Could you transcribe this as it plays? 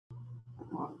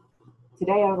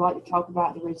Today I would like to talk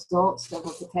about the results of a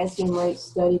potassium rate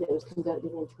study that was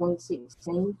conducted in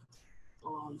 2016.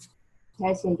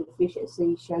 Potassium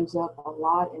deficiency shows up a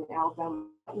lot in Alabama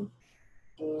cotton,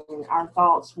 and our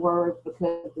thoughts were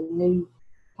because of the new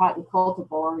cotton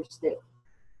cultivars that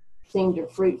seem to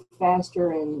fruit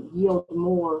faster and yield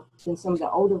more than some of the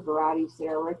older varieties that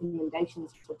our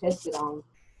recommendations were tested on.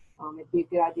 It'd be a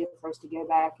good idea for us to go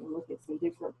back and look at some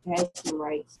different potassium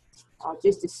rates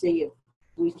just to see if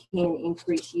we can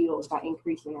increase yield by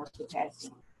increasing our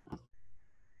potassium.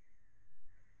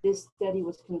 This study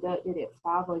was conducted at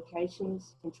 5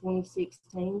 locations in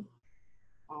 2016.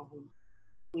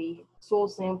 We soil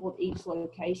sampled each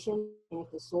location, and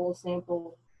if the soil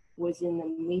sample was in the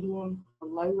medium or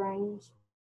low range,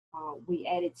 we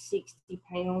added 60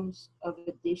 pounds of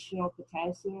additional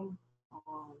potassium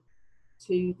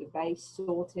to the base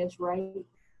soil test rate.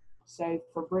 So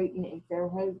for Bruton and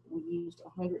Fairhope, we used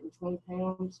 120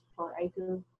 pounds per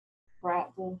acre,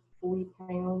 Prattville 40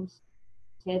 pounds,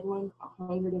 Tedland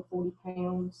 140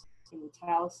 pounds, and in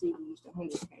Tallahassee we used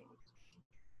 100 pounds.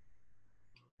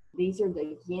 These are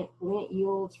the lint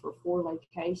yields for 4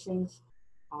 locations.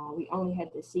 We only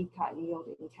had the seed cotton yield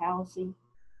in Tallahassee,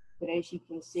 but as you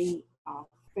can see,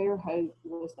 Fairhope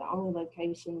was the only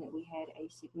location that we had a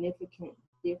significant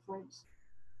difference.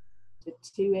 The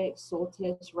 2X soil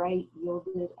test rate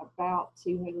yielded about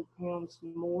 200 pounds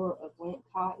more of lint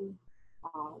cotton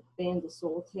than the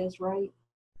soil test rate.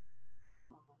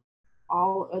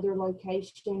 All other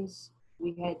locations,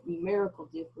 we had numerical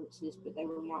differences, but they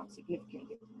were not significant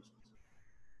differences.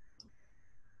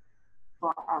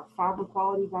 For our fiber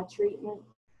quality by treatment,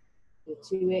 the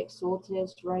 2X soil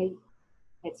test rate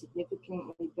had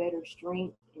significantly better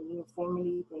strength and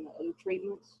uniformity than the other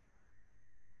treatments.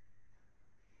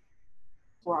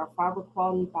 For our fiber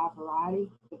quality by variety,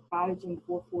 the Phytogen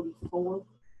 444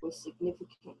 was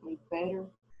significantly better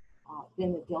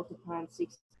than the Delta Pine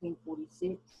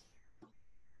 1646.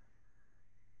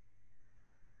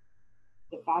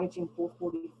 The Phytogen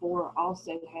 444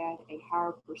 also had a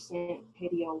higher percent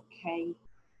petiole K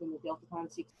than the Delta Pine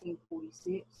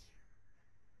 1646.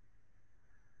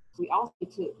 We also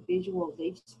took visual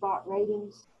leaf spot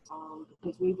ratings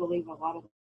because we believe a lot of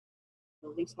the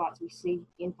leaf spots we see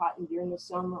in cotton during the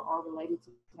summer are related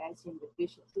to potassium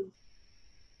deficiency.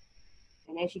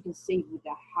 And as you can see, with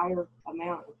the higher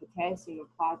amount of potassium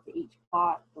applied to each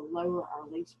plot, the lower our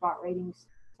leaf spot ratings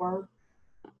were.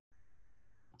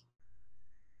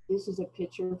 This is a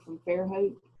picture from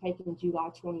Fairhope taken July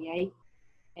 28th,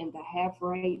 and the half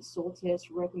rate soil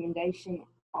test recommendation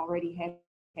already had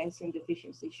potassium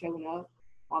deficiency showing up,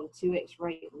 while the 2X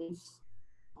rate leaves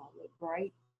look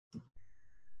great.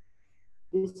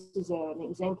 This is an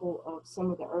example of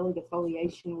some of the early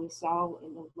defoliation we saw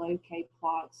in the low K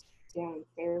plots down in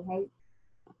Fairhope.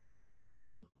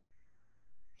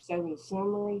 So in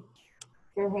summary,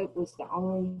 Fairhope was the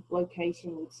only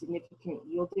location with significant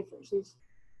yield differences.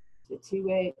 The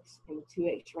 2X and the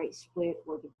 2X rate split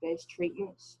were the best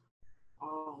treatments.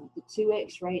 The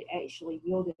 2X rate actually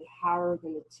yielded higher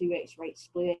than the 2X rate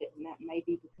split, and that may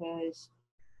be because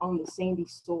on the sandy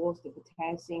soils, the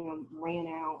potassium ran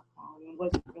out and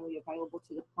wasn't really available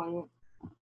to the plant.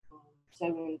 So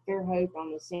in Fairhope,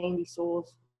 on the sandy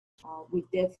soils, we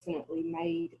definitely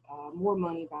made more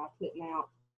money by putting out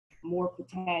more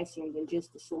potassium than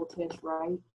just the soil test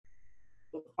rate.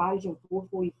 The Phytogen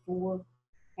 444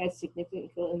 had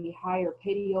significantly higher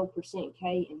petiole percent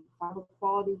K in fiber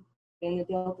quality than the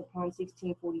Delta Pine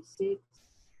 1646.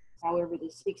 However, the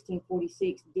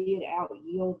 1646 did out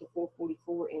yield the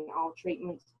 444 in all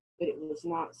treatments, but it was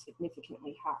not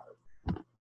significantly higher.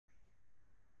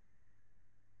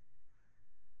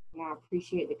 And I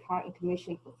appreciate the Cotton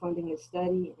Commission for funding this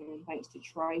study, and thanks to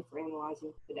Trey for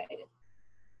analyzing the data.